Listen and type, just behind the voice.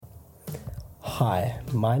Hi,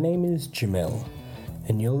 my name is Jamil,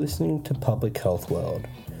 and you're listening to Public Health World.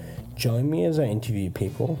 Join me as I interview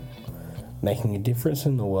people making a difference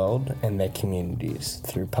in the world and their communities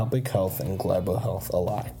through public health and global health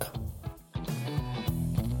alike.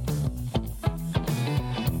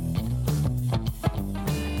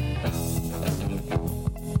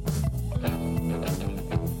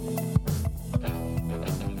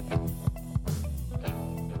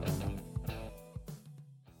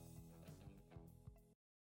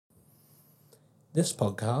 This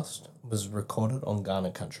podcast was recorded on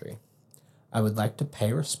Kaurna country. I would like to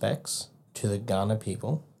pay respects to the Kaurna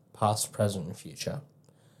people, past, present and future.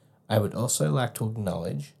 I would also like to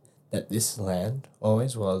acknowledge that this land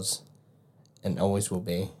always was and always will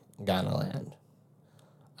be Kaurna land.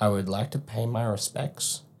 I would like to pay my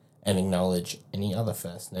respects and acknowledge any other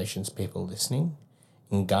First Nations people listening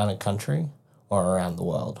in Kaurna country or around the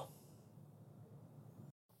world.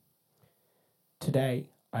 Today,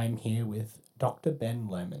 I am here with Dr. Ben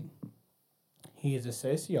Lohmeyer. He is a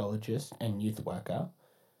sociologist and youth worker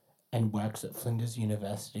and works at Flinders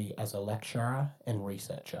University as a lecturer and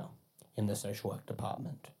researcher in the social work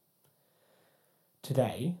department.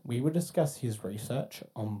 Today, we will discuss his research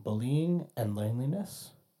on bullying and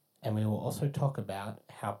loneliness, and we will also talk about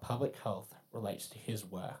how public health relates to his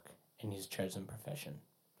work and his chosen profession.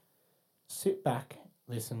 Sit back,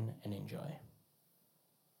 listen, and enjoy.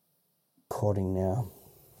 Recording now.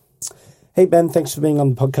 Hey Ben, thanks for being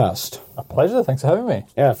on the podcast. A pleasure, thanks for having me.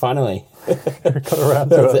 Yeah, finally. Got around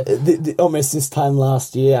to it. Almost this time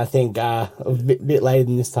last year, I think a bit later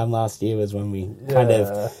than this time last year was when we kind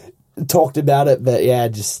of talked about it, but yeah,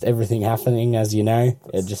 just everything happening, as you know.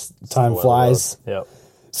 It just, time flies. Yep.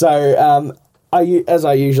 So, as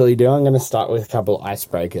I usually do, I'm going to start with a couple of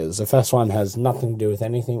icebreakers. The first one has nothing to do with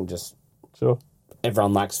anything, just Sure.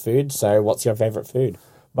 Everyone likes food, so what's your favourite food?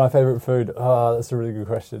 My favourite food? That's a really good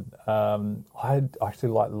question. I actually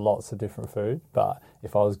like lots of different food, but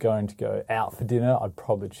if I was going to go out for dinner, I'd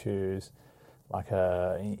probably choose like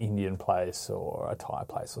an Indian place or a Thai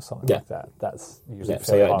place or something like that. That's usually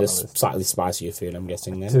so you like just slightly spicier food, I'm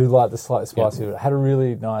guessing then? I do like the slightly spicier food. I had a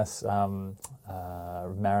really nice marinated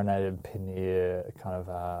paneer kind of...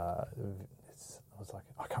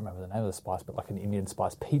 I can't remember the name of the spice, but like an Indian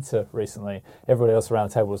spice pizza recently. Everybody else around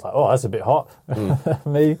the table was like, "Oh, that's a bit hot."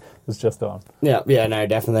 Me was just on. Yeah, no,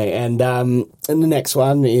 definitely. And the next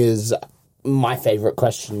one is my favourite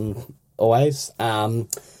question always.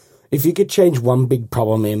 If you could change one big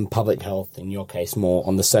problem in public health, in your case more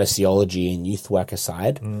on the sociology and youth worker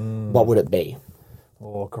side, what would it be?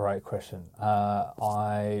 Oh, great question.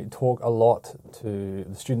 I talk a lot to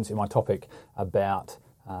the students in my topic about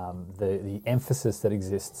the emphasis that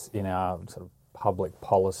exists in our sort of public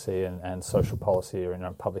policy and social policy or in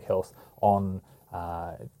our public health on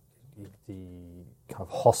the kind of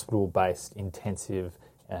hospital-based, intensive,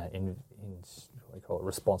 what do you call it,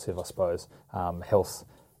 responsive, I suppose, health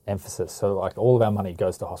emphasis. So like all of our money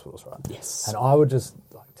goes to hospitals, right? Yes. And I would just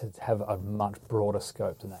like to have a much broader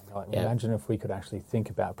scope than that. Like, imagine if we could actually think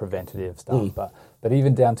about preventative stuff, but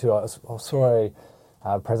even down to I saw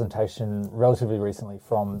a presentation relatively recently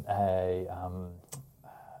from an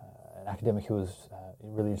academic who was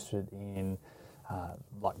really interested in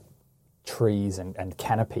like trees and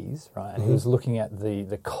canopies, right? And he was looking at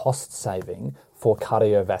the cost saving for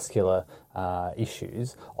cardiovascular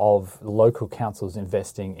issues of local councils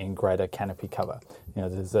investing in greater canopy cover. You know,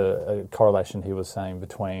 there's a correlation he was saying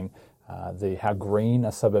between how green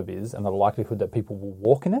a suburb is and the likelihood that people will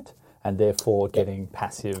walk in it, and therefore getting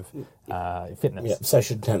passive fitness. Yeah,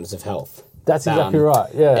 social determinants of health. That's exactly right.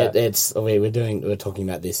 Yeah, we're talking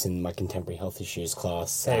about this in my contemporary health issues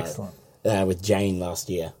class. Excellent. With Jane last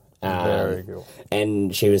year. Very cool.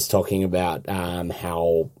 And she was talking about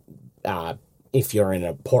how if you're in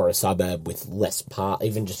a poorer suburb with less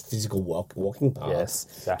even just physical walking paths,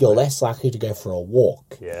 exactly. You're less likely to go for a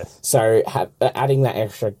walk. Yes. So adding that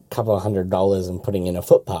extra couple of $100 and putting in a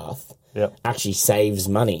footpath. Yep. Actually saves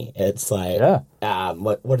money. It's like,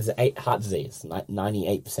 what is it? Heart disease,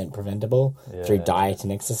 98% preventable through diet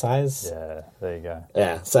and exercise. Yeah, there you go.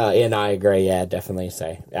 Yeah, so, I agree, definitely.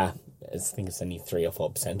 So, I think it's only 3 or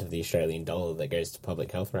 4% of the Australian dollar that goes to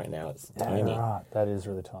public health right now. It's tiny. Right, that is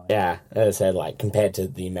really tiny. Yeah, as I said, like, compared to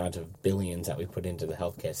the amount of billions that we put into the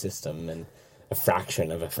healthcare system, and a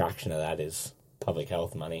fraction of that is public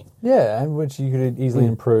health money. Yeah, and which you could easily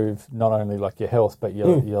improve not only like your health but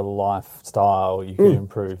your lifestyle. You could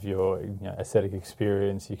improve your aesthetic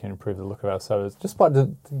experience. You can improve the look of our suburbs just by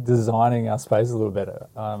designing our space a little better.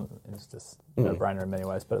 It's just a no-brainer in many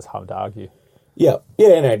ways, but it's hard to argue. Yeah,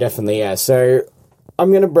 no, definitely. Yeah, so I'm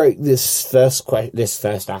going to break this first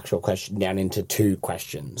actual question down into two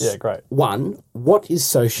questions. Yeah, great. One, what is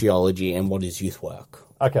sociology and what is youth work?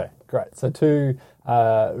 Okay, great. So two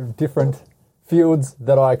different fields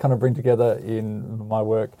that I kind of bring together in my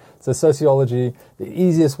work. So sociology, the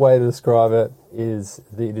easiest way to describe it is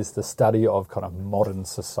it is the study of kind of modern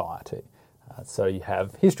society. So you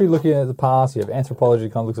have history looking at the past, you have anthropology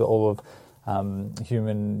kind of looks at all of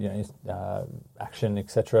human action,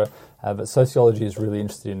 etc. But sociology is really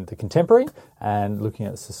interested in the contemporary and looking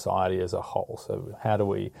at society as a whole. So how do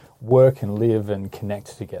we work and live and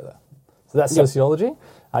connect together? So that's sociology.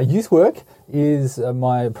 Youth work is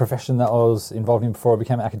my profession that I was involved in before I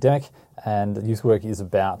became an academic, and youth work is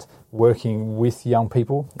about working with young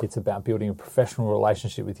people. It's about building a professional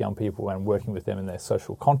relationship with young people and working with them in their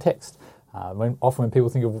social context. Often when people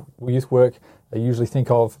think of youth work, they usually think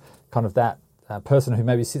of kind of that person who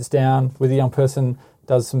maybe sits down with a young person,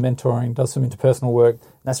 does some mentoring, does some interpersonal work.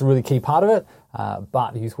 That's a really key part of it.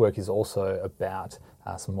 But youth work is also about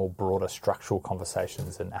some more broader structural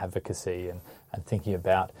conversations and advocacy and thinking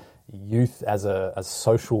about youth as a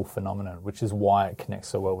social phenomenon, which is why it connects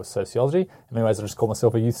so well with sociology. In many ways, I just call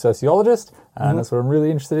myself a youth sociologist, and that's what I'm really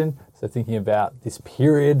interested in. So thinking about this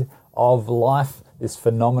period of life, this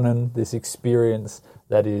phenomenon, this experience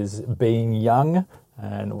that is being young,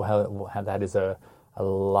 and how that is a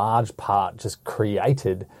large part just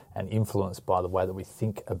created and influenced by the way that we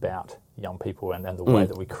think about young people and the way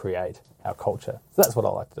that we create our culture. So that's what I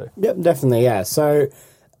like to do. Yep, definitely, yeah. So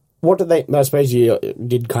what do they, I suppose you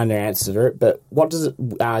did kind of answer it, but what does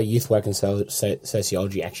youth work and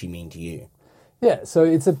sociology actually mean to you? Yeah, so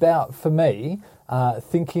it's about, for me,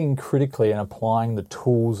 thinking critically and applying the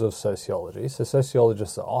tools of sociology. So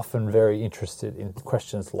sociologists are often very interested in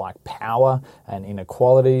questions like power and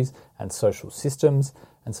inequalities and social systems,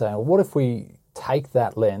 and saying, well, what if we take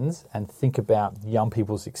that lens and think about young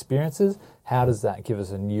people's experiences? How does that give us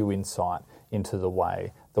a new insight into the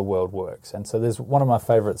way the world works? And so there's one of my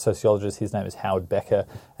favourite sociologists, his name is Howard Becker,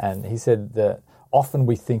 and he said that often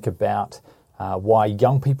we think about why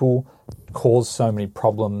young people cause so many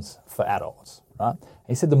problems for adults, right?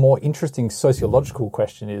 He said the more interesting sociological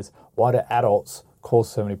question is, why do adults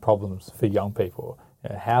cause so many problems for young people?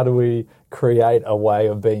 How do we create a way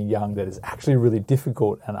of being young that is actually really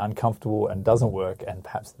difficult and uncomfortable and doesn't work? And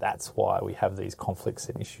perhaps that's why we have these conflicts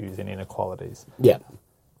and issues and inequalities. Yeah.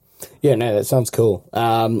 Yeah, no, that sounds cool.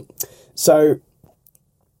 So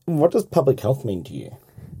what does public health mean to you?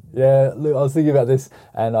 Yeah, look, I was thinking about this,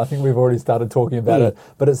 and I think we've already started talking about it,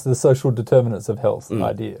 but it's the social determinants of health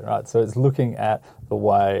idea, right? So it's looking at the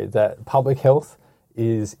way that public health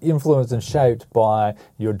is influenced and shaped by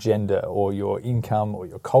your gender or your income or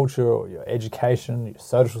your culture or your education, your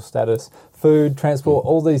social status, food, transport,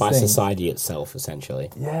 all these things. By society itself, essentially.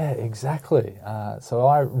 Yeah, exactly. So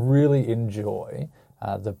I really enjoy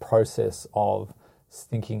the process of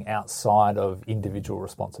thinking outside of individual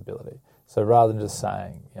responsibility. So rather than just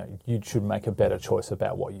saying, you should make a better choice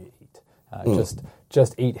about what you eat,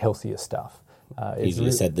 just eat healthier stuff.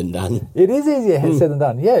 Easier said than done. It is easier said than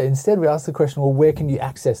done. Yeah, instead we ask the question, well, where can you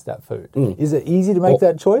access that food? Is it easy to make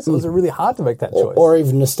that choice, or is it really hard to make that choice? Or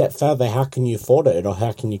even a step further, how can you afford it, or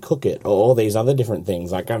how can you cook it, or all these other different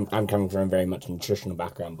things? Like, I'm coming from very much a nutritional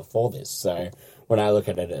background before this, so when I look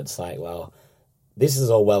at it, it's like, well, this is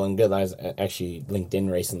all well and good. I was actually, LinkedIn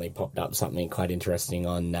recently popped up something quite interesting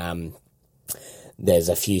on... there's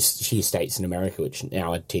a few states in America which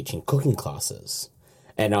now are teaching cooking classes.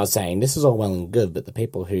 And I was saying, this is all well and good, but the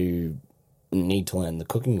people who need to learn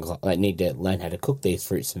need to learn how to cook these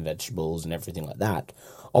fruits and vegetables and everything like that,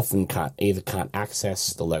 often can't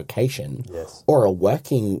access the location, or are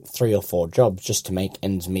working 3 or 4 jobs just to make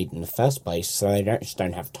ends meet in the first place, so they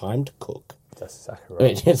don't have time to cook. That's exactly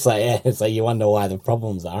right. It's like you wonder why the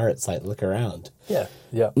problems are. It's like, look around. Yeah,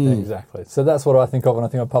 exactly. So that's what I think of when I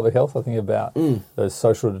think of public health. I think about those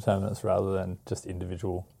social determinants rather than just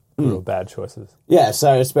individual good or bad choices. Yeah,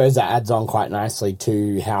 so I suppose that adds on quite nicely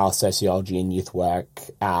to how sociology and youth work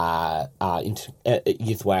and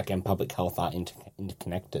public health are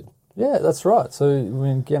interconnected. Yeah, that's right. So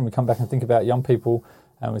again, we come back and think about young people,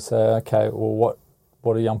 and we say, okay, well,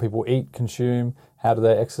 what do young people eat, consume? How do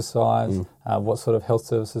they exercise? What sort of health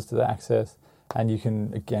services do they access? And you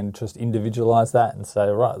can, again, just individualise that and say,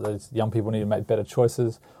 right, those young people need to make better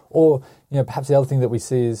choices. Or, perhaps the other thing that we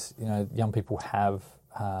see is, young people are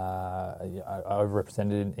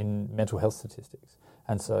overrepresented in mental health statistics.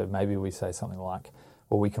 And so maybe we say something like,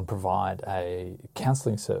 well, we can provide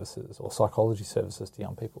counselling services or psychology services to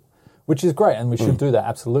young people, which is great, and we should do that,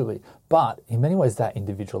 absolutely. But in many ways, that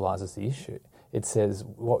individualises the issue. it says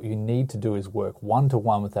what you need to do is work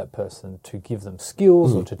one-to-one with that person to give them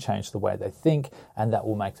skills or to change the way they think, and that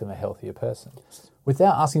will make them a healthier person.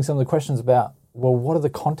 Without asking some of the questions about, well, what are the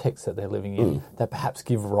contexts that they're living in that perhaps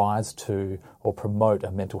give rise to or promote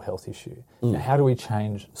a mental health issue? Now, how do we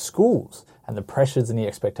change schools and the pressures and the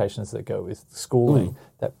expectations that go with schooling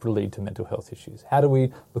that lead to mental health issues? How do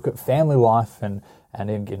we look at family life and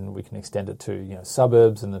again, we can extend it to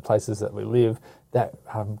suburbs and the places that we live that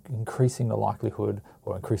are increasing the likelihood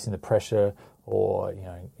or increasing the pressure or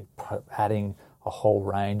adding a whole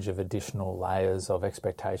range of additional layers of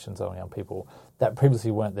expectations on young people that previously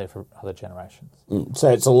weren't there for other generations. So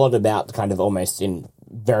it's a lot about kind of almost in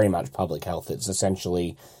very much public health. It's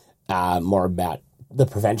essentially more about the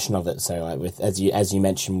prevention of it. So with as you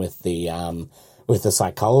mentioned with the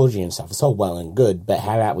psychology and stuff, it's all well and good, but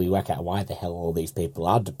how about we work out why the hell all these people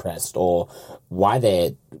are depressed or why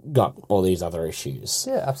they got all these other issues?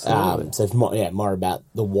 Yeah, absolutely. So it's more about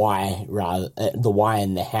the why the why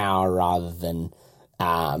and the how rather than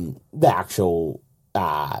the actual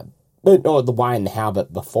or the why and the how,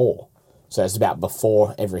 but before. So it's about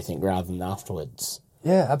before everything rather than afterwards.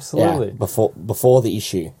 Yeah, absolutely. Yeah, before the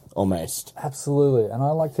issue, almost. Absolutely, and I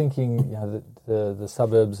like thinking the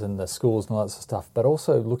suburbs and the schools and all that sort of stuff, but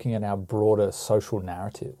also looking at our broader social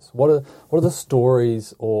narratives. What are the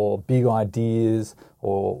stories or big ideas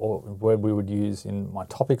or word we would use in my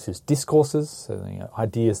topics is discourses, so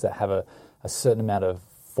ideas that have a certain amount of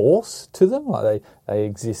force to them, like they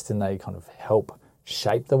exist and they kind of help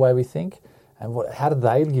shape the way we think, and how do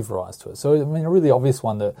they give rise to it? So I mean, a really obvious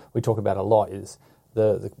one that we talk about a lot is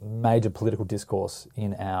the major political discourse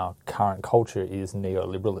in our current culture is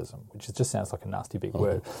neoliberalism, which just sounds like a nasty big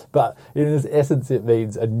word. But in its essence, it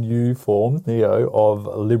means a new form, of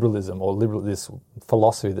liberalism or this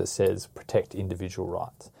philosophy that says protect individual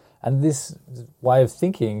rights. And this way of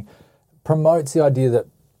thinking promotes the idea that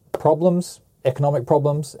problems, economic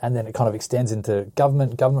problems, and then it kind of extends into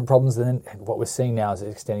government problems, and then what we're seeing now is it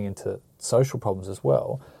extending into social problems as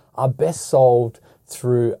well, are best solved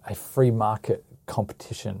through a free market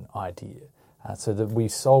competition idea. So that we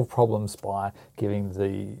solve problems by giving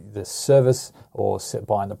the service or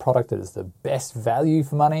buying the product that is the best value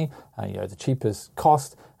for money, the cheapest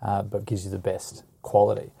cost, but gives you the best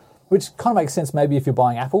quality. Which kind of makes sense maybe if you're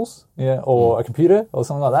buying apples, or a computer or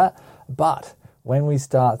something like that. But when we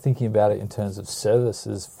start thinking about it in terms of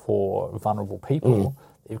services for vulnerable people,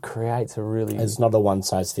 it creates a really... It's not a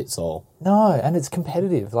one-size-fits-all. No, and it's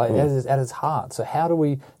competitive, at its heart. So how do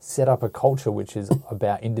we set up a culture which is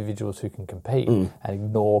about individuals who can compete and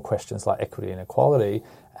ignore questions like equity and equality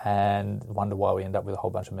and wonder why we end up with a whole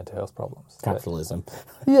bunch of mental health problems? Capitalism.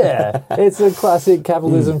 Yeah, it's a classic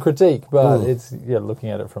capitalism critique, but it's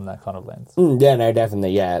looking at it from that kind of lens. Yeah, no,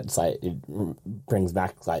 definitely. Yeah, it's it brings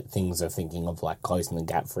back things of thinking of closing the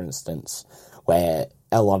gap, for instance, where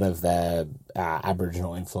a lot of the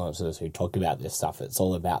Aboriginal influencers who talk about this stuff, it's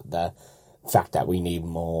all about the fact that we need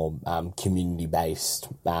more community-based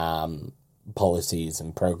policies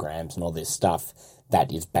and programs and all this stuff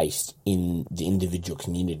that is based in the individual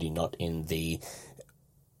community, not in the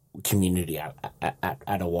community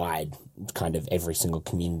at a wide kind of every single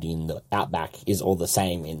community in the outback is all the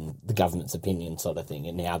same in the government's opinion sort of thing,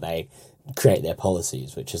 and how they create their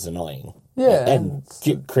policies, which is annoying. Yeah. And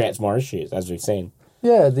creates more issues, as we've seen.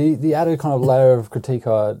 Yeah, the added kind of layer of critique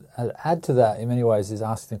I'd add to that in many ways is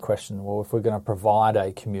asking the question, well, if we're going to provide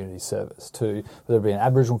a community service to whether it be an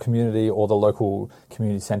Aboriginal community or the local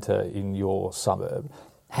community centre in your suburb,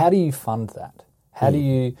 how do you fund that? How do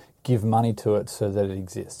you give money to it so that it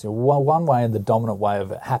exists? One way and the dominant way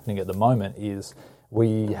of it happening at the moment is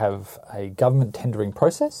we have a government tendering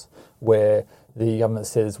process where the government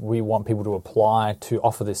says we want people to apply to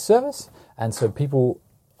offer this service, and so people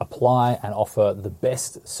apply and offer the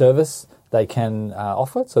best service they can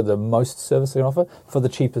offer, so the most service they can offer for the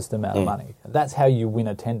cheapest amount of money. That's how you win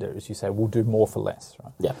a tender, is you say, we'll do more for less.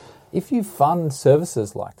 Right? Yeah. If you fund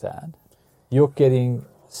services like that, you're getting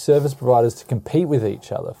service providers to compete with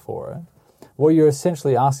each other for it. What you're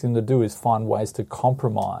essentially asking them to do is find ways to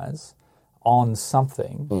compromise on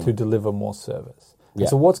something to deliver more service. Yeah.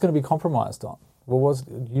 So what's going to be compromised on? Well, what's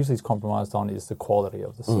usually is compromised on is the quality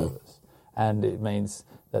of the service. And it means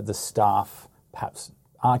that the staff perhaps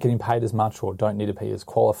aren't getting paid as much or don't need to be as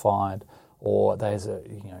qualified, or there's a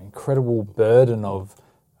incredible burden of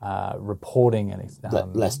reporting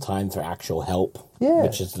and less time for actual help,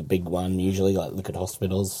 which is the big one usually. Look at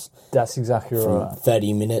hospitals. That's exactly right.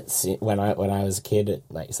 30 minutes when I was a kid at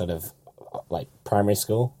primary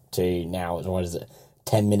school to now, what is it,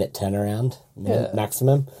 10-minute turnaround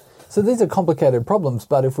maximum. So these are complicated problems,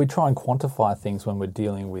 but if we try and quantify things when we're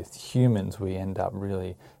dealing with humans, we end up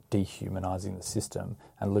really dehumanizing the system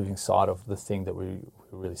and losing sight of the thing that we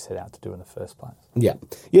really set out to do in the first place. Yeah.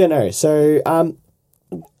 Yeah, no. So, going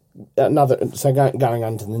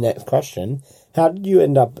on to the next question, how did you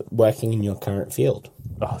end up working in your current field?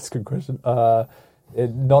 Oh, that's a good question.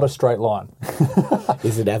 Not a straight line.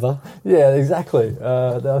 Is it ever? Yeah, exactly.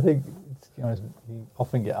 I think you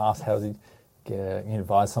often get asked how does you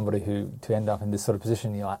advise somebody to end up in this sort of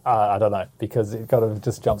position. You're like, I don't know, because it kind of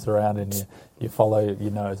just jumps around and you follow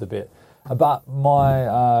your nose a bit. But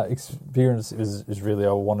my experience is really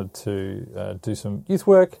I wanted to do some youth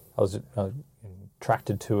work. I was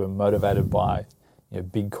attracted to and motivated by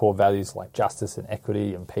big core values like justice and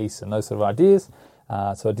equity and peace and those sort of ideas.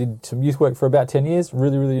 So I did some youth work for about 10 years,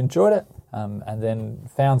 really, really enjoyed it, and then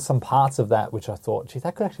found some parts of that which I thought, gee,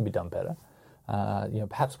 that could actually be done better.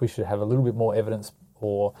 Perhaps we should have a little bit more evidence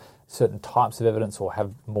or certain types of evidence or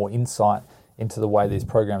have more insight into the way these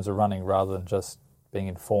programs are running rather than just being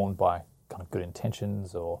informed by kind of good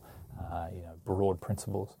intentions or broad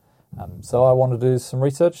principles. So I wanted to do some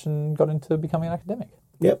research and got into becoming an academic.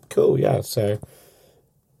 Yep, cool, yeah. So,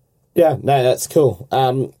 yeah, no, that's cool.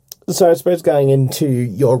 So I suppose going into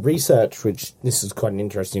your research, which this is quite an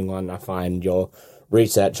interesting one, I find your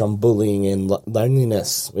research on bullying and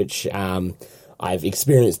loneliness, which I've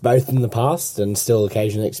experienced both in the past and still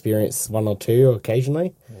occasionally experience one or two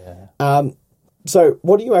occasionally. Yeah. So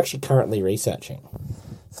what are you actually currently researching?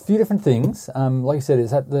 It's a few different things. Like I said,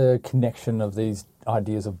 it's at the connection of these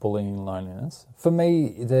ideas of bullying and loneliness. For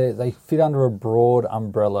me, they fit under a broad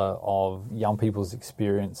umbrella of young people's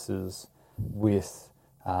experiences with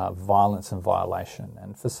violence and violation.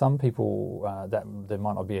 And for some people, that there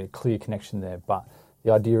might not be a clear connection there, but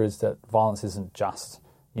the idea is that violence isn't just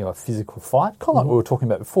a physical fight, kind of like we were talking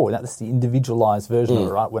about before. That's the individualized version of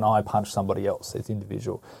it, right? When I punch somebody else, it's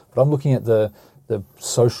individual. But I'm looking at the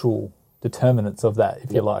social determinants of that,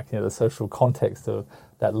 if you like, the social context of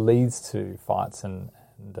that leads to fights and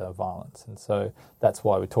violence. And so that's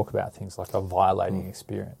why we talk about things like a violating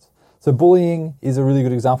experience. So bullying is a really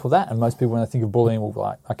good example of that, and most people when they think of bullying will be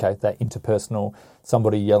like, okay, that interpersonal,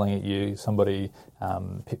 somebody yelling at you, somebody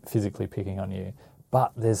physically picking on you.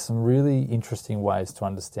 But there's some really interesting ways to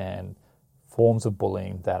understand forms of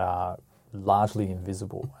bullying that are largely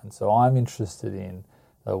invisible. And so I'm interested in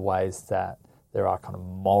the ways that there are kind of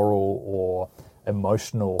moral or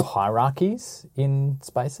emotional hierarchies in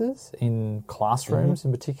spaces, in classrooms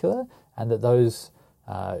in particular, and that those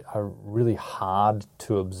are really hard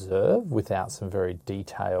to observe without some very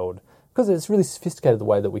detailed, because it's really sophisticated the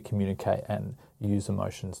way that we communicate and use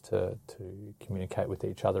emotions to communicate with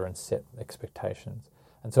each other and set expectations.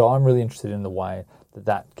 And so I'm really interested in the way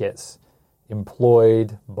that gets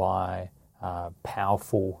employed by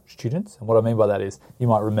powerful students. And what I mean by that is, you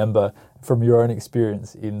might remember from your own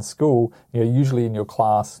experience in school, usually in your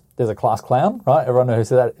class, there's a class clown, right? Everyone knows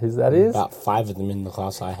who that is. About 5 of them in the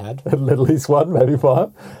class I had. At least one, maybe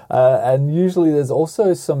 5. And usually there's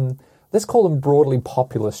also some, let's call them broadly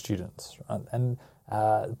popular students. Right? And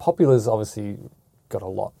popular's obviously got a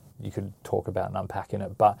lot you could talk about and unpack in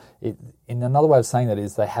it, but in another way of saying that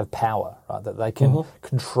is they have power, right? That they can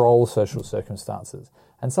control social circumstances.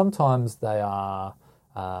 And sometimes they are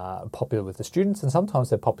popular with the students, and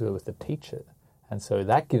sometimes they're popular with the teacher. And so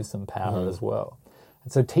that gives them power as well.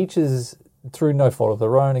 And so teachers, through no fault of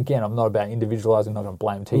their own, again, I'm not about individualising, I'm not going to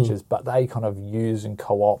blame teachers, but they kind of use and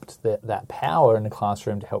co-opt that power in the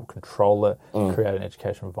classroom to help control it, create an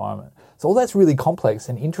educational environment. So all that's really complex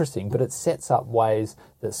and interesting, but it sets up ways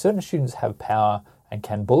that certain students have power and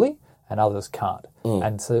can bully, and others can't.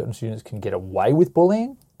 And certain students can get away with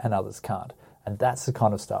bullying, and others can't. And that's the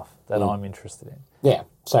kind of stuff that I'm interested in. Yeah.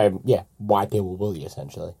 So, why people bully,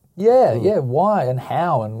 essentially. Yeah, why and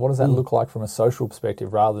how, and what does that look like from a social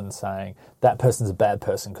perspective, rather than saying that person's a bad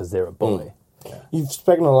person because they're a bully. Yeah. You've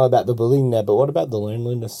spoken a lot about the bullying there, but what about the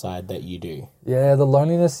loneliness side that you do? Yeah, the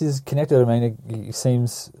loneliness is connected. I mean, it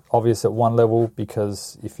seems obvious at one level,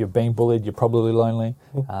 because if you're being bullied, you're probably lonely.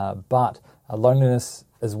 But loneliness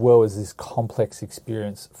as well is this complex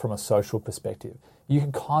experience from a social perspective. You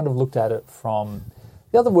can kind of look at it from,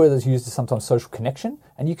 the other word that's used is sometimes social connection,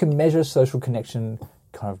 and you can measure social connection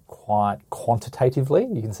kind of quite quantitatively.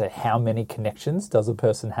 You can say how many connections does a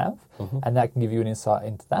person have, and that can give you an insight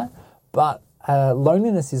into that. But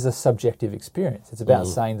loneliness is a subjective experience. It's about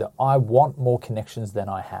saying that I want more connections than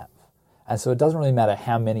I have. And so it doesn't really matter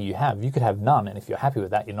how many you have. You could have none, and if you're happy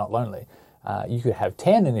with that, you're not lonely. You could have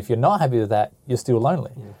 10, and if you're not happy with that, you're still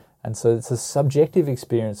lonely. And so it's a subjective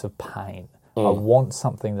experience of pain. I want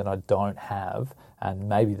something that I don't have, and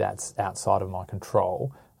maybe that's outside of my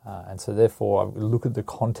control. And so therefore I look at the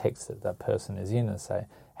context that that person is in and say,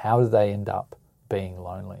 how did they end up being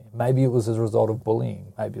lonely? Maybe it was as a result of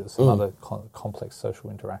bullying. Maybe it was some other complex social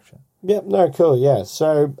interaction. Yep, no, cool, yeah.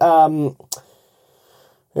 So,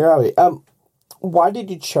 where are we? Why did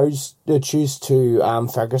you choose to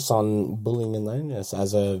focus on bullying and loneliness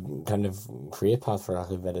as a kind of career path, for lack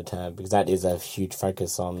of a better term? Because that is a huge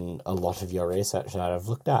focus on a lot of your research that I've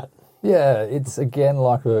looked at. Yeah, it's again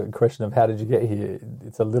like a question of how did you get here?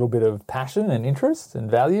 It's a little bit of passion and interest and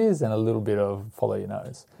values and a little bit of follow your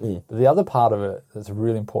nose. But the other part of it that's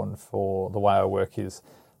really important for the way I work is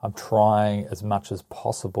I'm trying as much as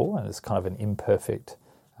possible, and it's kind of an imperfect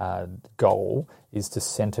goal, is to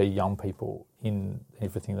centre young people in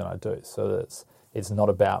everything that I do. So that it's not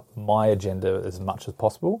about my agenda as much as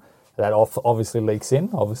possible. That obviously leaks in.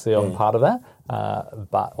 Obviously, I'm part of that,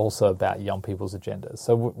 but also about young people's agendas.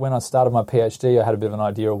 So when I started my PhD, I had a bit of an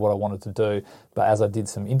idea of what I wanted to do. But as I did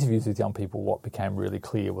some interviews with young people, what became really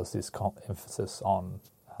clear was this emphasis on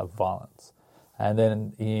violence. And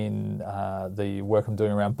then in the work I'm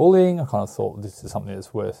doing around bullying, I kind of thought this is something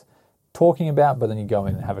that's worth talking about. But then you go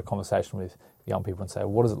in and have a conversation with young people and say,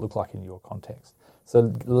 what does it look like in your context?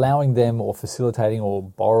 So allowing them or facilitating or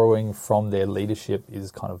borrowing from their leadership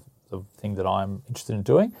is kind of the thing that I'm interested in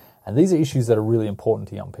doing. And these are issues that are really important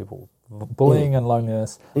to young people. Bullying and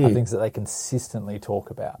loneliness are things that they consistently talk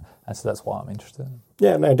about. And so that's why I'm interested in.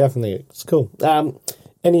 Yeah, no, definitely. It's cool.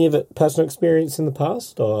 Any of it personal experience in the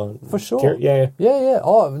past? Or For sure. Yeah.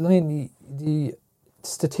 Oh, I mean, the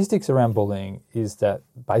statistics around bullying is that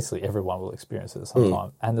basically everyone will experience it at some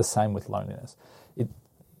time. And the same with loneliness.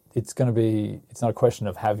 It's going to be, it's not a question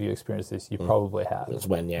of have you experienced this, you probably have. It's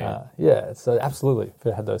when, so absolutely.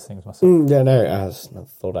 I've had those things myself. Yeah, no, I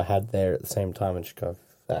thought I had there at the same time and just kind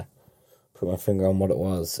of put my finger on what it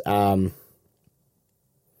was. It was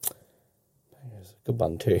a good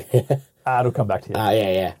one too. It'll come back to you.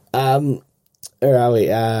 Yeah. Where are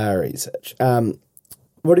we? Research.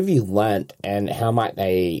 What have you learnt and how might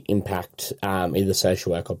they impact either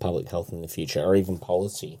social work or public health in the future or even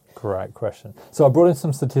policy? Great question. So I brought in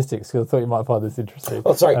some statistics because I thought you might find this interesting.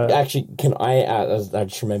 Oh, sorry. Actually, can I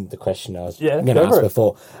just remembered the question I was going to ask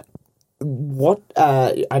before. What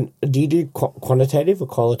do you do quantitative or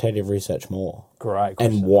qualitative research more? Great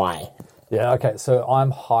question. And why? Yeah, okay. So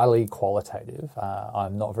I'm highly qualitative.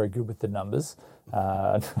 I'm not very good with the numbers.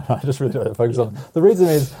 I just really don't focus on them. The reason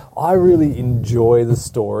is I really enjoy the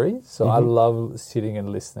story. So I love sitting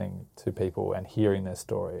and listening to people and hearing their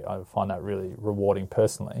story. I find that really rewarding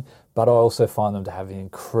personally. But I also find them to have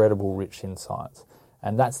incredible rich insights.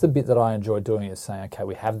 And that's the bit that I enjoy doing, is saying, okay,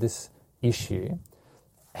 we have this issue.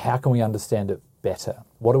 How can we understand it better?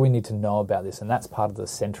 What do we need to know about this? And that's part of the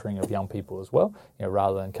centering of young people as well,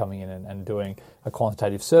 rather than coming in and doing a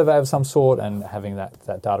quantitative survey of some sort and having that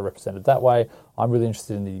data represented that way. I'm really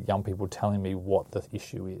interested in the young people telling me what the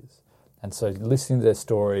issue is. And so listening to their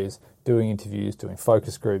stories, doing interviews, doing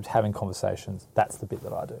focus groups, having conversations, that's the bit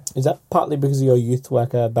that I do. Is that partly because of your youth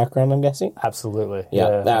worker background, I'm guessing? Absolutely.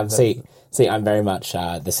 Yeah. See, I'm very much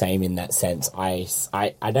the same in that sense. I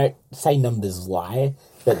don't say numbers lie,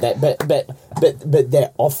 but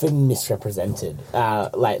they're often misrepresented.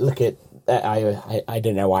 Look at I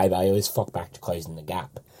don't know why, but I always flock back to closing the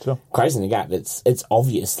gap. Sure. Closing the gap. It's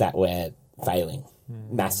obvious that we're failing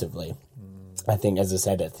massively. I think, as I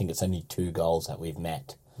said, it's only 2 goals that we've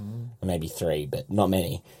met, or maybe 3, but not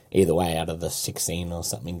many either way out of the 16 or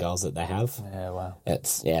something goals that they have. Yeah, wow.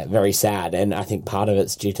 It's very sad, and I think part of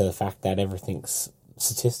it's due to the fact that everything's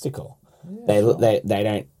statistical. Yeah,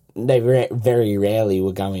 they very rarely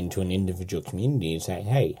will go into an individual community and say,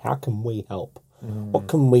 hey, how can we help? What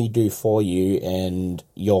can we do for you and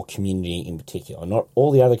your community in particular? Not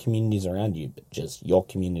all the other communities around you, but just your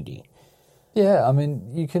community. Yeah, I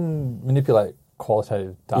mean, you can manipulate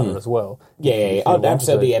qualitative data as well. Yeah,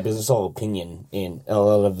 absolutely, because it's all opinion, in a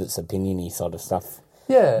lot of it's opinion-y sort of stuff.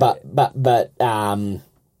 Yeah. But kind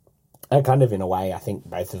of in a way, I think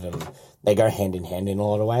both of them, they go hand in hand in a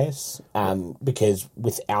lot of ways, because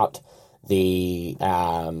without the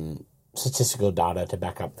statistical data to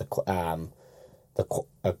back up the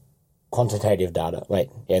quantitative data,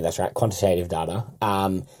 quantitative data,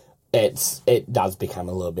 it does become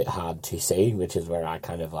a little bit hard to see, which is where I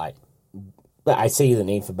kind of I see the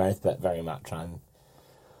need for both, but very much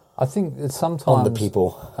I think that sometimes on the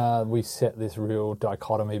people. We set this real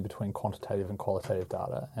dichotomy between quantitative and qualitative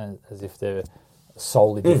data, and as if they're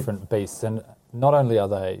solely different beasts. And not only are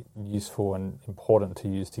they useful and important to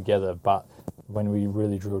use together, but when we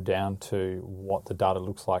really drill down to what the data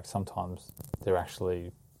looks like, sometimes there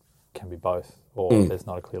actually can be both, or there's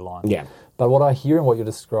not a clear line. Yeah. But what I hear in what you're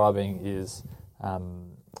describing is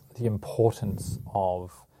the importance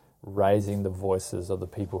of raising the voices of the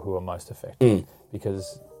people who are most affected.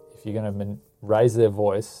 Because if you're going to raise their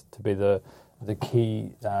voice to be the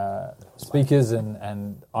key speakers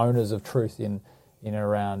and owners of truth in and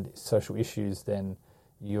around social issues, then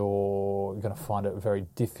you're going to find it very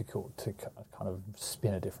difficult to kind of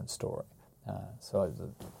spin a different story. So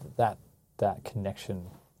that connection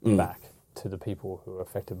back to the people who are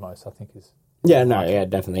affected most, I think, is...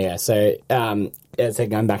 definitely, yeah. So, so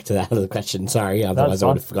going back to that other question, sorry, otherwise I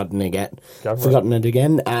would have forgotten it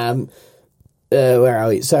again. Where are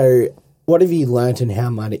we? So, what have you learnt and how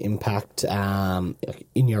might it impact,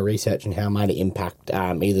 in your research, and how might it impact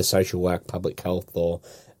either social work, public health, or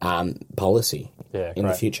policy in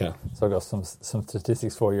the future? So I've got some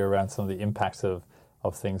statistics for you around some of the impacts of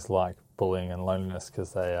things like bullying and loneliness,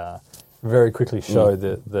 because they very quickly show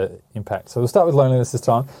the impact. So we'll start with loneliness this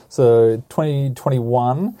time. So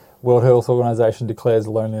 2021, World Health Organization declares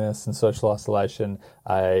loneliness and social isolation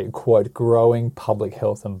a, quote, growing public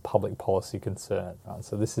health and public policy concern. Right?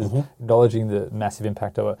 So this is acknowledging the massive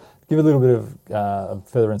impact of it. Give a little bit of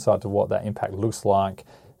further insight to what that impact looks like.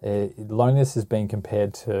 Loneliness is being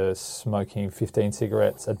compared to smoking 15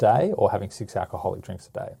 cigarettes a day or having 6 alcoholic drinks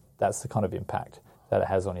a day. That's the kind of impact that it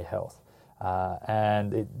has on your health.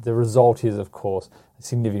 And the result is, of course, a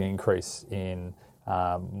significant increase in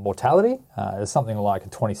mortality. There's something like a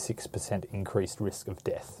 26% increased risk of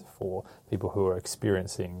death for people who are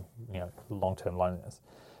experiencing, long-term loneliness.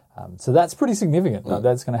 So that's pretty significant.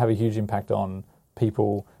 That's going to have a huge impact on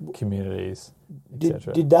people, communities,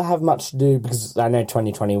 etc. Did that have much to do, because I know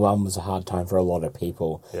 2021 was a hard time for a lot of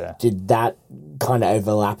people. Yeah. Did that kind of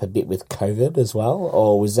overlap a bit with COVID as well,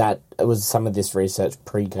 or was some of this research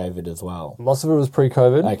pre-COVID as well? Lots of it was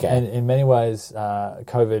pre-COVID. Okay. And in many ways,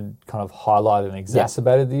 COVID kind of highlighted and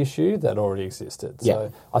exacerbated the issue that already existed.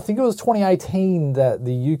 So I think it was 2018 that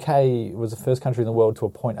the UK was the first country in the world to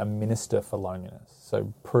appoint a minister for loneliness.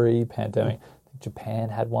 So pre-pandemic. Japan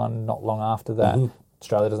had one not long after that.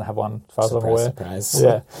 Australia doesn't have one, as far as I'm aware. Surprise.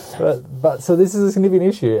 Yeah, but so this is a significant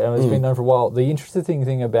issue, and it's been known for a while. The interesting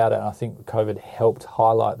thing about it, and I think COVID helped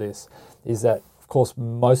highlight this, is that, of course,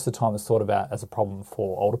 most of the time it's thought about as a problem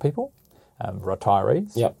for older people,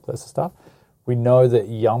 retirees, that sort of stuff. We know that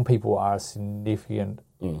young people are significant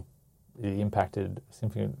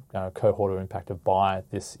cohort are impacted by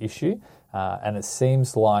this issue, and it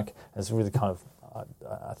seems like it's really kind of,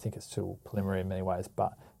 I think it's still preliminary in many ways,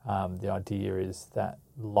 but the idea is that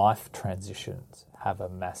life transitions have a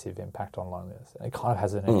massive impact on loneliness. And it kind of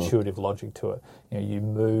has an intuitive logic to it. You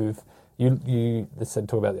move, let's say,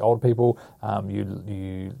 talk about the older people,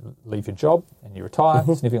 you leave your job and you retire,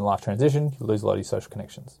 significant life transition, you lose a lot of your social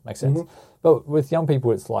connections. Makes sense. But with young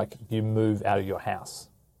people, it's like you move out of your house,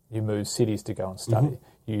 you move cities to go and study,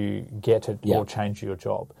 you get to or change your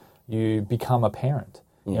job, you become a parent.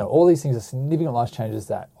 All these things are significant life changes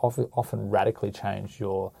that often radically change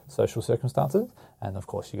your social circumstances, and of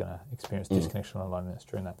course you're going to experience disconnection and loneliness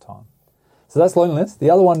during that time. So that's loneliness.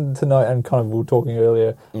 The other one to note, and kind of we were talking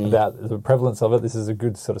earlier about the prevalence of it, this is a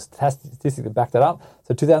good sort of statistic to back that up.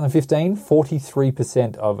 So 2015,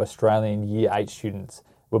 43% of Australian Year 8 students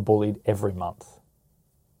were bullied every month.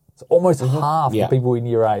 So almost half the people in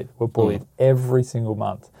Year 8 were bullied every single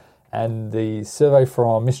month. And the survey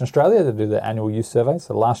from Mission Australia, they do the annual youth survey,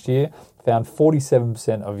 so last year found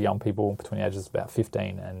 47% of young people between the ages of about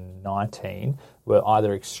 15 and 19 were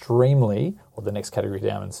either extremely, or the next category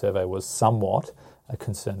down in the survey was somewhat,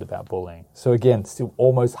 concerned about bullying. So again, still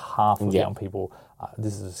almost half of young people,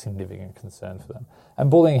 this is a significant concern for them. And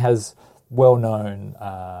bullying has well-known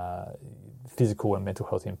physical and mental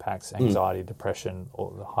health impacts, anxiety, depression,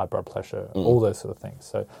 or the high blood pressure, all those sort of things.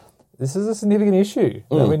 So this is a significant issue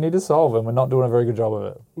that we need to solve, and we're not doing a very good job of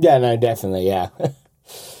it. Yeah, no, definitely, yeah.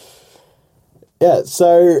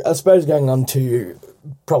 So I suppose going on to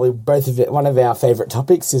probably one of our favourite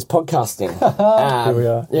topics is podcasting. Here we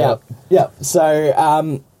are. Yeah.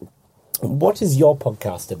 So what is your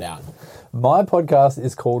podcast about? My podcast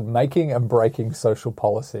is called Making and Breaking Social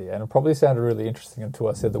Policy, and it probably sounded really interesting until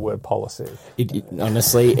I said the word policy.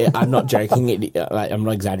 Honestly, I'm not joking. I'm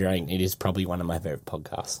not exaggerating. It is probably one of my favourite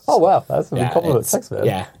podcasts. Oh, wow. That's a big compliment. Thanks, man.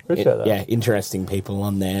 Yeah. Appreciate that. Yeah, interesting people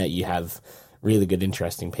on there. You have really good,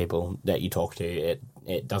 interesting people that you talk to.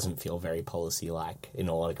 it doesn't feel very policy-like in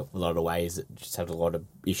a lot of ways. It just has a lot of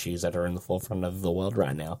issues that are in the forefront of the world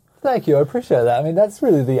right now. Thank you, I appreciate that. I mean, that's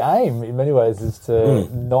really the aim in many ways, is to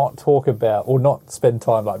not talk about or not spend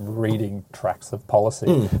time like reading tracts of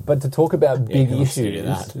policy, but to talk about big issues.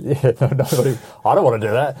 Yeah, no, I don't want to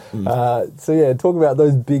do that. Talk about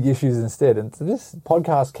those big issues instead. And so this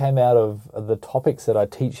podcast came out of the topics that I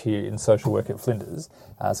teach here in social work at Flinders.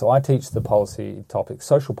 So I teach the policy topics,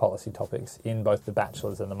 social policy topics, in both the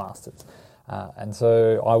bachelor's and the master's. And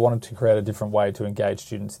so I wanted to create a different way to engage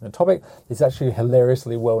students in the topic. It's actually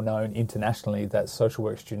hilariously well known internationally that social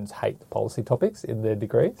work students hate the policy topics in their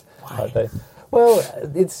degrees. Why?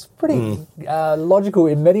 It's pretty logical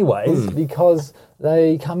in many ways, because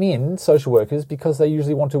they come in, social workers, because they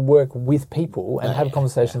usually want to work with people and have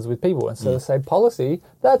conversations with people. And so they say, policy,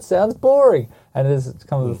 that sounds boring. And there's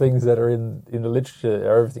kind of the things that are in the literature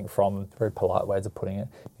are everything from very polite ways of putting it.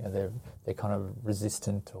 You know, they're kind of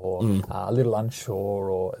resistant or a little unsure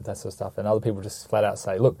or that sort of stuff. And other people just flat out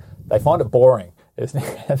say, look, they find it boring. They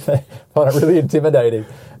find it really intimidating.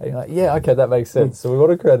 And you're like, yeah, okay, that makes sense. So we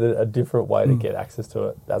want to create a different way to get access to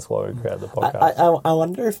it. That's why we created the podcast. I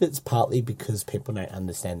wonder if it's partly because people don't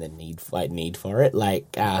understand the need for it.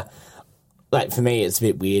 Like for me, it's a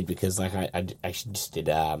bit weird because like I actually just did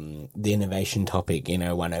the innovation topic,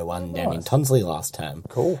 101 down in Tonsley last term.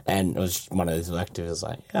 Cool. And it was one of those electives. I was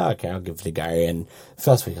like, oh, okay, I'll give it a go. And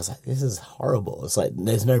first week I was like, this is horrible. It's like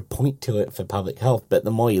there's no point to it for public health. But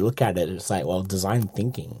the more you look at it, it's like, well, design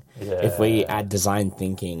thinking. Yeah. If we add design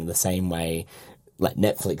thinking the same way like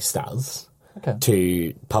Netflix does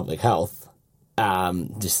to public health,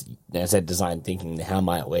 just as I said, design thinking, how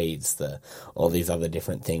might we, all these other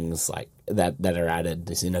different things like that are added,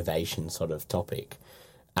 this innovation sort of topic,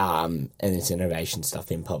 and this innovation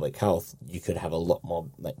stuff in public health, you could have a lot more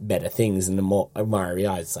like better things. And the more I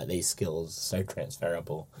realised like these skills are so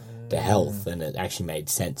transferable to health, and it actually made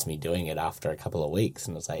sense me doing it after a couple of weeks,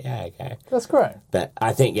 and I was like, yeah, okay, that's great. But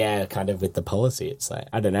I think kind of with the policy, it's like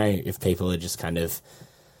I don't know if people are just kind of,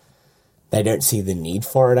 they don't see the need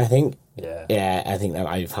for it, I think. Yeah, I think that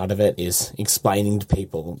might be part of it, is explaining to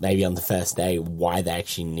people, maybe on the first day, why they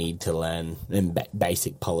actually need to learn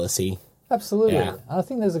basic policy. Absolutely. Yeah. I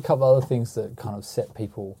think there's a couple other things that kind of set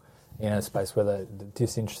people in a space where they're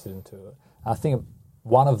disinterested into it. I think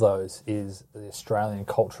one of those is the Australian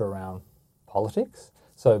culture around politics.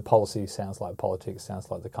 So policy sounds like politics,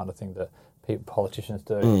 sounds like the kind of thing that politicians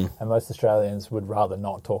do, and most Australians would rather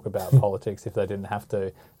not talk about politics if they didn't have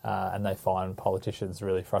to, and they find politicians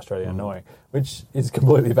really frustrating and annoying, which is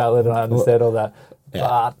completely valid, and I understand all that,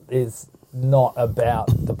 but it's not about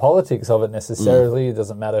the politics of it necessarily. It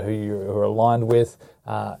doesn't matter who you're aligned with.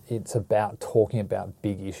 It's about talking about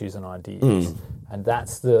big issues and ideas. And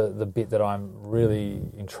that's the bit that I'm really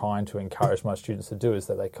trying to encourage my students to do, is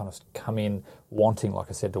that they kind of come in wanting, like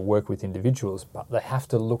I said, to work with individuals, but they have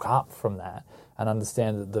to look up from that and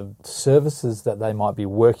understand that the services that they might be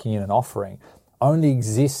working in and offering only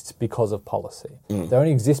exist because of policy. They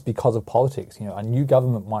only exist because of politics. A new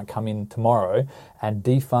government might come in tomorrow and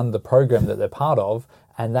defund the program that they're part of,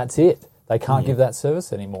 and that's it. They can't give that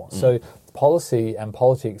service anymore. So policy and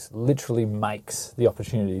politics literally makes the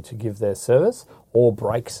opportunity to give their service or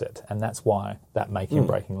breaks it, and that's why that making and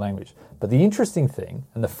breaking language. But the interesting thing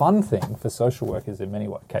and the fun thing for social workers in many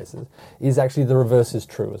cases is actually the reverse is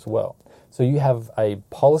true as well. So you have a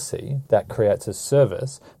policy that creates a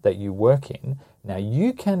service that you work in. Now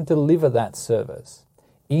you can deliver that service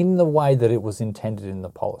in the way that it was intended in the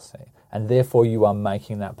policy, and therefore you are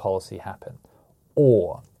making that policy happen.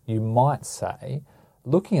 Or you might say,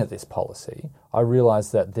 looking at this policy, I realise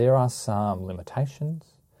that there are some limitations,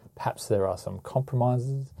 perhaps there are some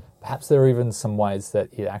compromises, perhaps there are even some ways that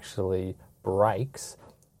it actually breaks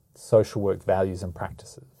social work values and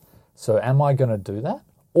practices. So am I going to do that?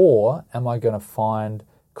 Or am I going to find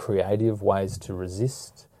creative ways to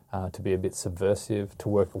resist, to be a bit subversive, to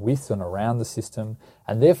work with and around the system,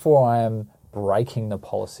 and therefore I am breaking the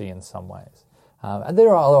policy in some ways? And there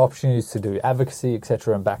are other opportunities to do advocacy,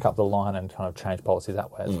 etc., and back up the line and kind of change policy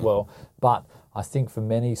that way as well. But I think for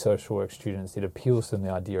many social work students, it appeals to them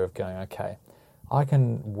the idea of going, okay, I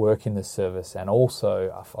can work in this service and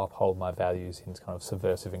also uphold my values in kind of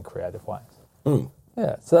subversive and creative ways.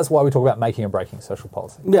 Yeah, so that's why we talk about making and breaking social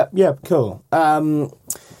policy. Yeah, cool.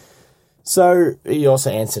 So you also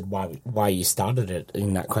answered why you started it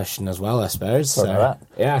in that question as well, I suppose. Sorry about that.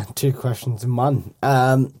 Yeah, 2 questions in one.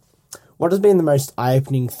 What has been the most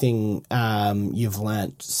eye-opening thing you've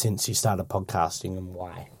learnt since you started podcasting, and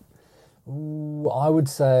why? I would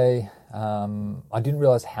say I didn't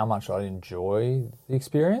realise how much I'd enjoy the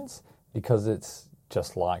experience, because it's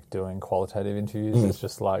just like doing qualitative interviews. It's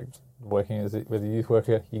just like working with a youth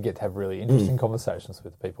worker. You get to have really interesting conversations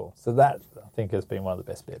with people. So that, I think, has been one of the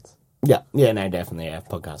best bits. Yeah, no, definitely. Yeah,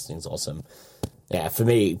 podcasting is awesome. Yeah, for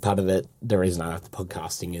me, part of it, the reason I like the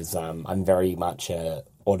podcasting is I'm very much a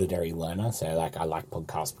auditory learner. So, like, I like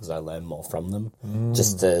podcasts because I learn more from them.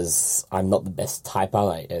 Just as I'm not the best typer,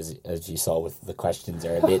 like as you saw with the questions,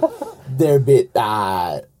 they're a bit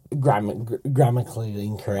grammatically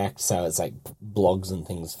incorrect. So it's like blogs and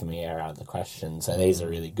things for me are out of the question. So these are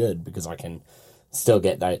really good because I can still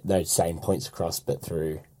get those same points across, but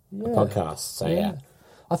through a podcast. So yeah.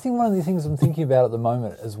 I think one of the things I'm thinking about at the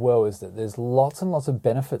moment as well is that there's lots and lots of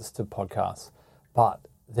benefits to podcasts, but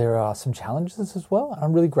there are some challenges as well.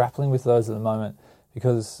 I'm really grappling with those at the moment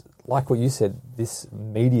because, like what you said, this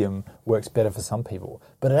medium works better for some people,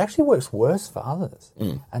 but it actually works worse for others.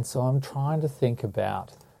 And so I'm trying to think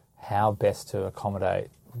about how best to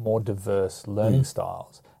accommodate more diverse learning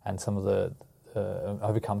styles and some of the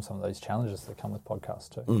overcome some of those challenges that come with podcasts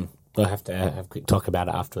too. We'll have to have a quick talk about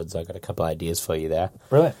it afterwards. I've got a couple of ideas for you there.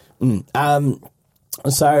 Brilliant.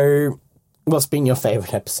 So, what's been your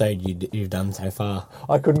favourite episode you've done so far?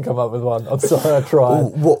 I couldn't come up with one. I'm sorry, I tried.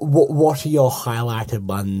 What are your highlighted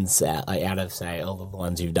ones out of, say, all of the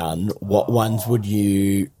ones you've done? What ones would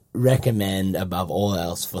you recommend above all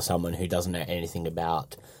else for someone who doesn't know anything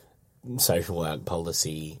about social work,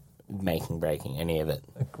 policy, breaking, any of it?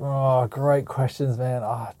 Oh, great questions, man.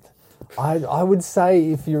 I would say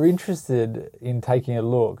if you're interested in taking a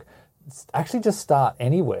look, actually just start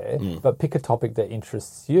anywhere, but pick a topic that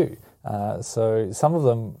interests you. So some of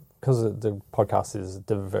them, because the podcast is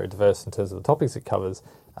very diverse in terms of the topics it covers,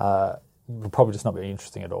 will probably just not be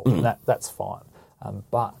interesting at all. And that's fine.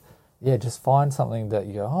 But yeah, just find something that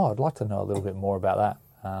you go, I'd like to know a little bit more about that.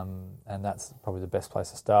 And that's probably the best place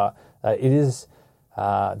to start. It is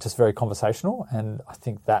just very conversational, and I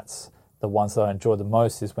think that's the ones that I enjoy the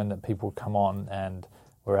most is when the people come on and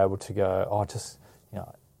we're able to go, just,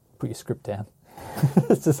 put your script down.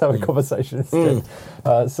 Let's just have a conversation instead.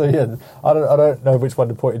 So yeah, I don't know which one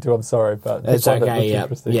to point you to. I'm sorry, but it's okay.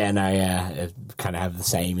 It kind of have the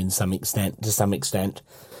same to some extent.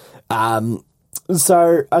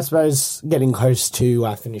 So I suppose getting close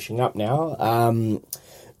to finishing up now.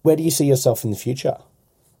 Where do you see yourself in the future?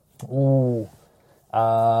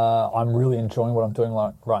 I'm really enjoying what I'm doing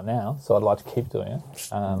right now, so I'd like to keep doing it.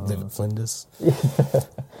 Live at Flinders.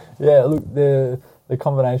 Yeah, look, the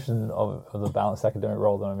combination of the balanced academic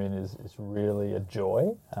role that I'm in is really a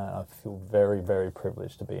joy. I feel very, very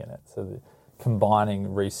privileged to be in it. So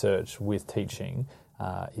combining research with teaching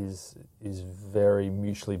is very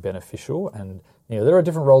mutually beneficial. And there are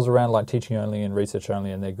different roles around, like teaching only and research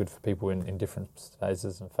only, and they're good for people in different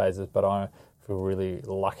phases. But I feel really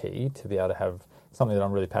lucky to be able to have something that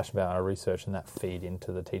I'm really passionate about, I research, and that feed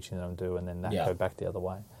into the teaching that I'm doing, and then that go back the other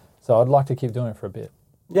way. So I'd like to keep doing it for a bit.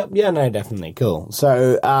 Yep. Yeah. No. Definitely. Cool.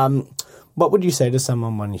 So, what would you say to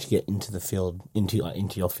someone wanting to get into the field, into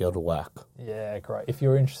your field of work? Yeah, great. If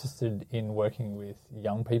you're interested in working with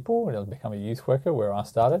young people and become a youth worker, where I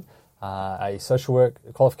started, a social work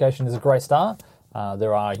qualification is a great start.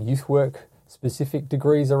 There are youth work specific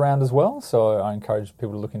degrees around as well, so I encourage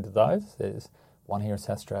people to look into those. There's one here in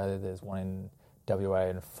South Australia. There's one in WA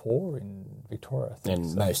and 4 in Victoria.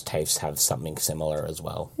 And most TAFEs have something similar as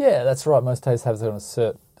well. Yeah, that's right. Most TAFEs have a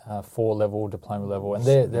Cert 4 level, diploma level, and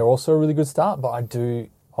they're also a really good start, but I do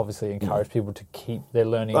obviously encourage people to keep their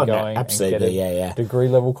learning going and get a degree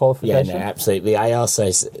level qualification. Yeah, no, absolutely. I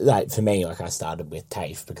also, for me, I started with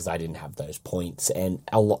TAFE because I didn't have those points, and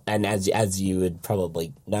as you would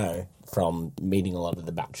probably know from meeting a lot of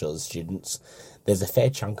the bachelor's students, there's a fair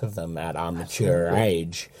chunk of them at our mature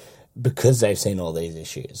age because they've seen all these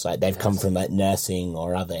issues. Like they've come from nursing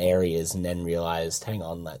or other areas and then realised, hang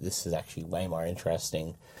on, this is actually way more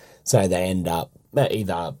interesting. So they end up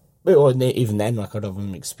either, or even then, a lot of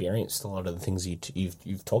them experienced a lot of the things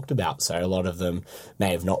you've talked about. So a lot of them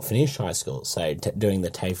may have not finished high school. So doing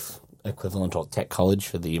the TAFE equivalent, or tech college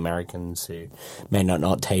for the Americans who may not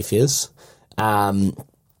know what TAFE is,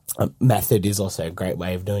 method is also a great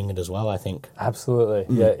way of doing it as well, I think. Absolutely.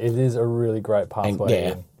 Yeah, it is a really great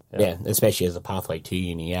pathway. Yeah, especially as a pathway to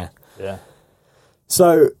uni, Yeah.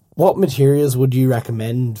 So what materials would you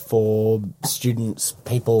recommend for students,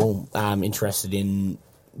 people interested in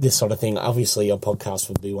this sort of thing? Obviously, your podcast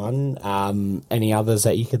would be one. Any others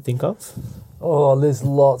that you could think of? Oh, there's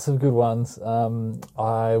lots of good ones.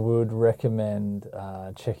 I would recommend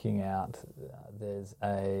checking out, there's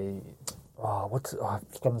a... I've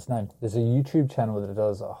forgotten his name. There's a YouTube channel that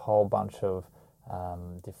does a whole bunch of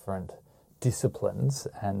different disciplines,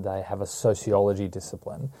 and they have a sociology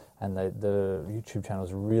discipline, and the YouTube channel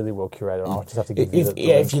is really well curated. I'll just have to give you the link.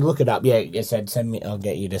 If you look it up, you said send me. I'll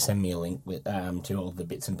get you to send me a link with to all the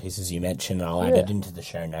bits and pieces you mentioned. I'll add it into the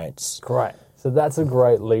show notes. Great. So that's a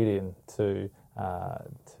great lead-in to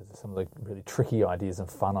some of the really tricky ideas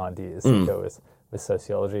and fun ideas that go with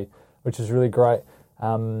sociology, which is really great.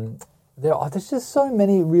 There's just so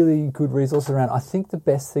many really good resources around. I think the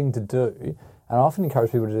best thing to do, and I often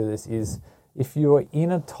encourage people to do this, is if you're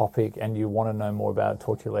in a topic and you want to know more about it,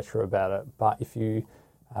 talk to your lecturer about it. But if you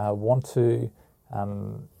want to,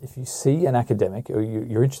 if you see an academic or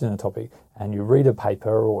you're interested in a topic and you read a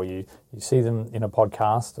paper or you see them in a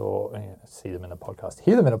podcast or hear them in a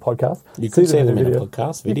podcast. You could see them in a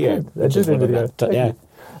podcast video.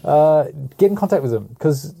 Get in contact with them,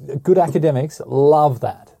 because good academics love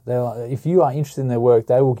that. If you are interested in their work,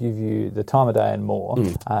 they will give you the time of day and more,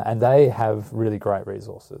 and they have really great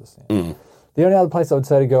resources. The only other place I would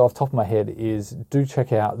say to go off the top of my head is do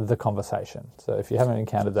check out The Conversation. So if you haven't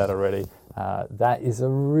encountered that already, that is a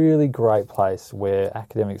really great place where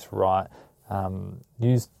academics write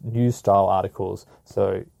news-style articles,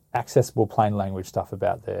 so accessible plain language stuff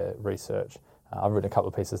about their research. I've written a couple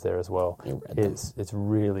of pieces there as well. It's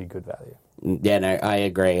really good value. Yeah, no, I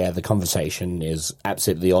agree. The Conversation is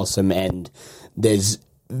absolutely awesome, and there's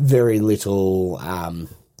very little, I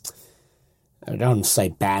don't want to say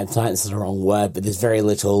bad science is the wrong word, but there's very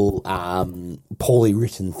little poorly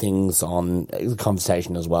written things on The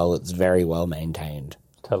Conversation as well. It's very well maintained.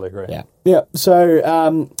 Totally agree. Yeah.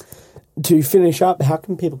 So, to finish up, how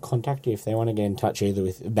can people contact you if they want to get in touch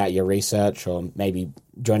either about your research or maybe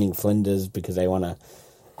joining Flinders because they want to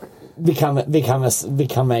become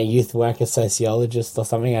a youth worker sociologist or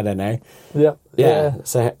something? I don't know. Yeah.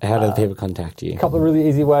 So how do people contact you? A couple of really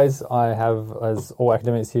easy ways. I have, as all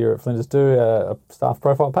academics here at Flinders do, a staff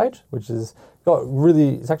profile page, which is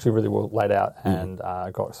it's actually really well laid out and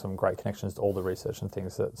got some great connections to all the research and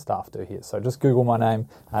things that staff do here. So just Google my name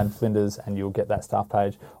and Flinders and you'll get that staff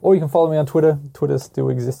page. Or you can follow me on Twitter. Twitter still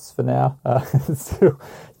exists for now. It's still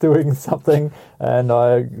doing something, and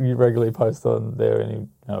you regularly post on there any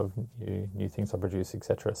new things I produce,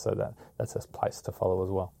 etc. So that's a place to follow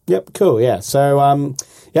as well. Yep, cool. Yeah. So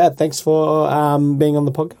thanks for being on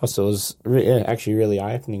the podcast. It was actually really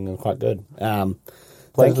eye-opening and quite good. Pleasure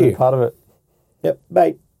Thank to you. be part of it. Yep.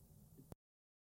 Bye.